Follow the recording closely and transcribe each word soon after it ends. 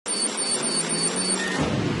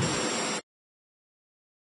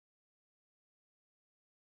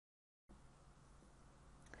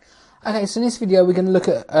Okay, so in this video we're going to look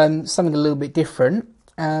at something a little bit different.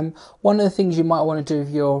 One of the things you might want to do with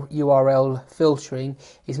your URL filtering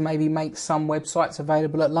is maybe make some websites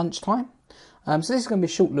available at lunchtime. So this is going to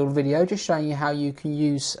be a short little video just showing you how you can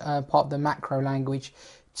use part of the macro language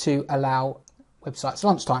to allow websites at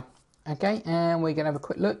lunchtime. Okay, and we're going to have a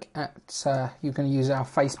quick look at, you're going to use our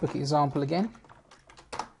Facebook example again.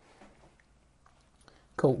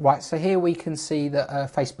 Cool, right, so here we can see that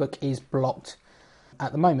Facebook is blocked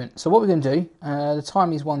at the moment. So what we're going to do, the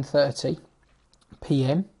time is 1:30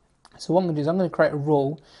 PM. So what I'm going to do is I'm going to create a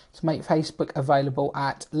rule to make Facebook available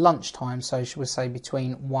at lunchtime. So shall we say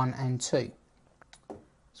between 1 and 2.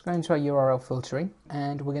 Let's go into our URL filtering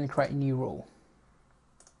and we're going to create a new rule.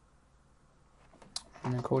 I'm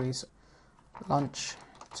going to call this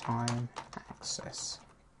lunchtime access.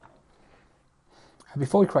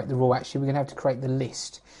 Before we create the rule, actually, we're going to have to create the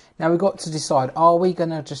list. Now we've got to decide, are we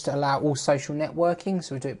going to just allow all social networking,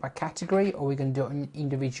 so we do it by category, or are we going to do it on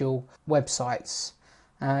individual websites?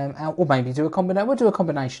 Or maybe do a combination. We'll do a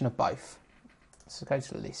combination of both. So go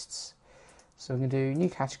to the lists. So we're going to do new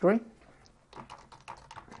category.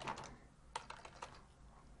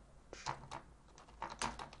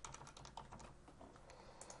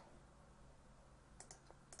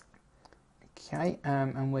 Okay,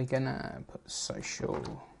 and we're going to put social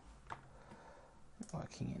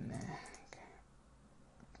networking in there. Okay.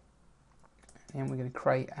 And we're going to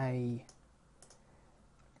create a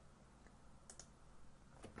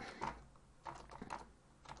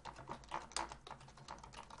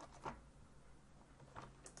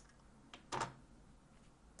go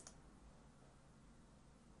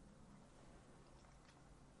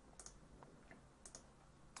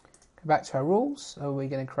back to our rules, so we're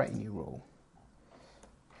going to create a new rule.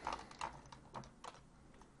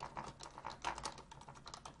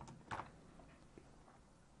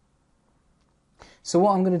 So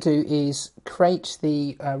what I'm going to do is create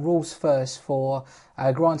the rules first for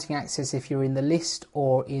granting access if you're in the list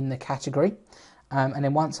or in the category. And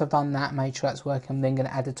then once I've done that, made sure that's working, I'm then going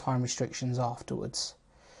to add the time restrictions afterwards.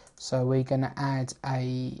 So we're going to add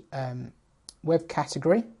a web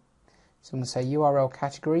category. So I'm going to say URL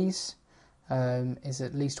categories is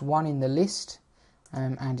at least one in the list.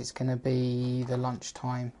 And it's going to be the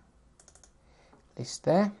lunchtime list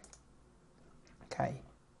there. Okay.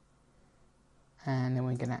 And then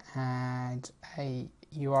we're going to add a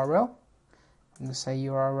URL. I'm going to say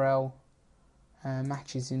URL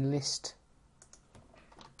matches in list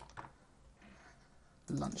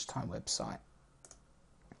lunchtime website.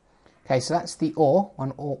 Okay, so that's the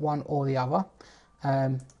one or the other.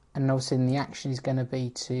 And obviously the action is going to be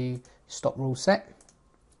to stop rule set.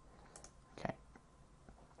 Okay.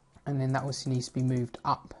 And then that obviously needs to be moved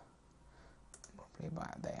up. Probably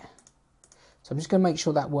about there. So I'm just going to make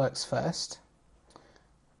sure that works first.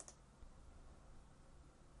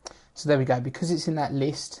 So there we go, because it's in that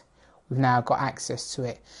list, we've now got access to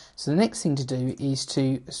it. So the next thing to do is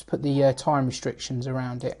to put the time restrictions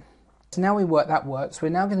around it. So now that works, we're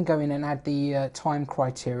now going to go in and add the time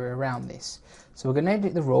criteria around this. So we're going to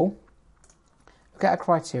edit the rule, look at our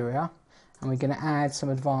criteria, and we're going to add some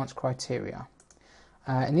advanced criteria.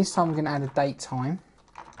 And this time we're going to add a date time,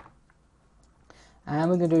 and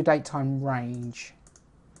we're going to do a date time range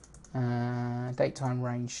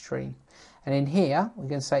stream. And in here, we're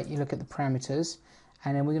going to say, you look at the parameters,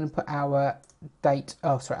 and then we're going to put our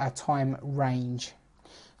our time range.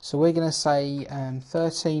 So we're going to say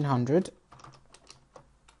 1300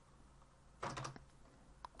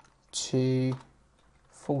 to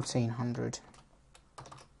 1400.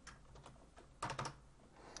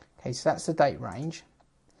 Okay, so that's the date range.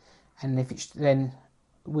 And if it's, then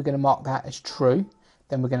we're going to mark that as true,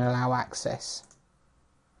 then we're going to allow access.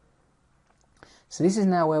 So this is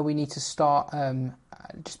now where we need to start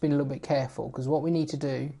just being a little bit careful, because what we need to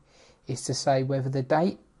do is to say whether the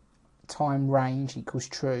date time range equals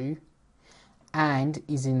true and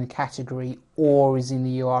is in the category or is in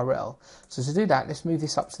the URL. So to do that, let's move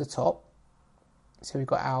this up to the top. So we've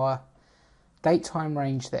got our date time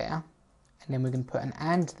range there, and then we're going to put an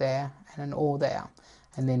and there and an or there.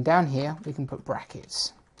 And then down here we can put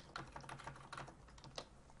brackets.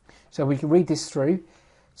 So we can read this through.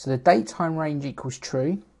 So the date time range equals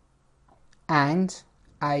true and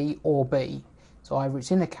A or B. So either it's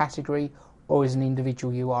in the category or is an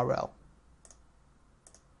individual URL.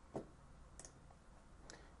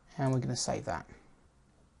 And we're going to save that.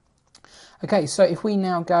 Okay, so if we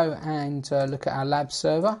now go and look at our lab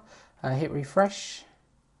server, hit refresh,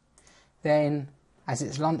 then as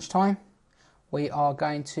it's lunchtime, we are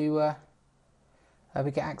going to we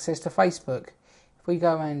get access to Facebook. If we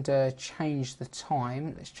go and change the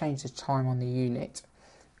time, let's change the time on the unit,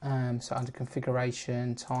 So under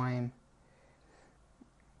configuration, time,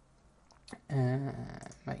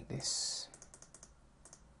 make this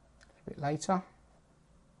a bit later.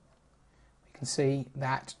 We can see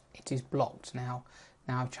that it is blocked now.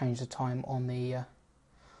 Now I've changed the time on the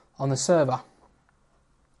server.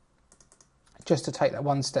 Just to take that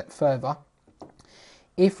one step further,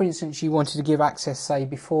 if for instance you wanted to give access, say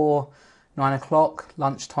before 9 o'clock,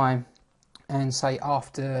 lunchtime, and say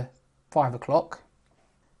after 5 o'clock,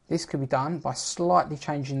 this could be done by slightly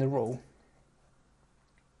changing the rule.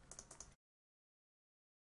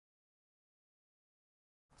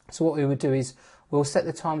 So what we would do is we'll set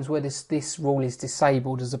the times where this rule is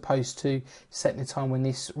disabled as opposed to setting the time when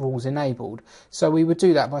this rule is enabled. So we would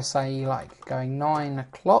do that by say like going 9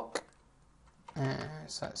 o'clock,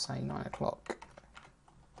 so let's say 9 o'clock.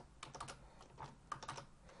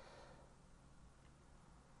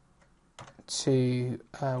 To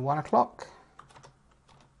 1 o'clock,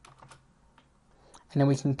 and then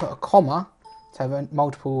we can put a comma to have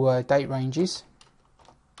multiple date ranges,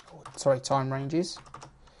 sorry, time ranges.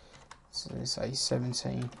 So say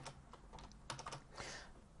 17.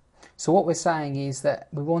 So what we're saying is that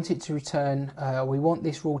we want it to return, we want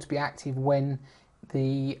this rule to be active when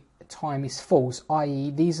the time is false,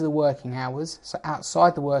 i.e. these are the working hours, so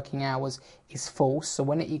outside the working hours is false, so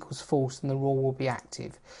when it equals false then the rule will be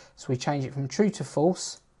active. So we change it from true to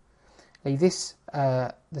false, leave this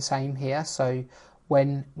the same here, so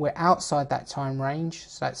when we're outside that time range,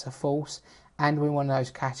 so that's a false, and we're in one of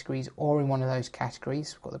those categories or in one of those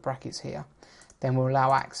categories, we've got the brackets here, then we'll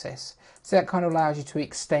allow access. So that kind of allows you to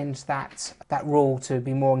extend that rule to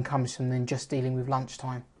be more encompassing than just dealing with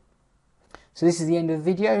lunchtime. So this is the end of the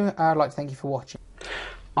video. I'd like to thank you for watching.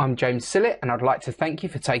 I'm James Sillett and I'd like to thank you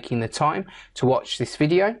for taking the time to watch this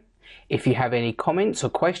video. If you have any comments or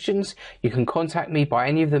questions, you can contact me by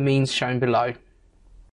any of the means shown below.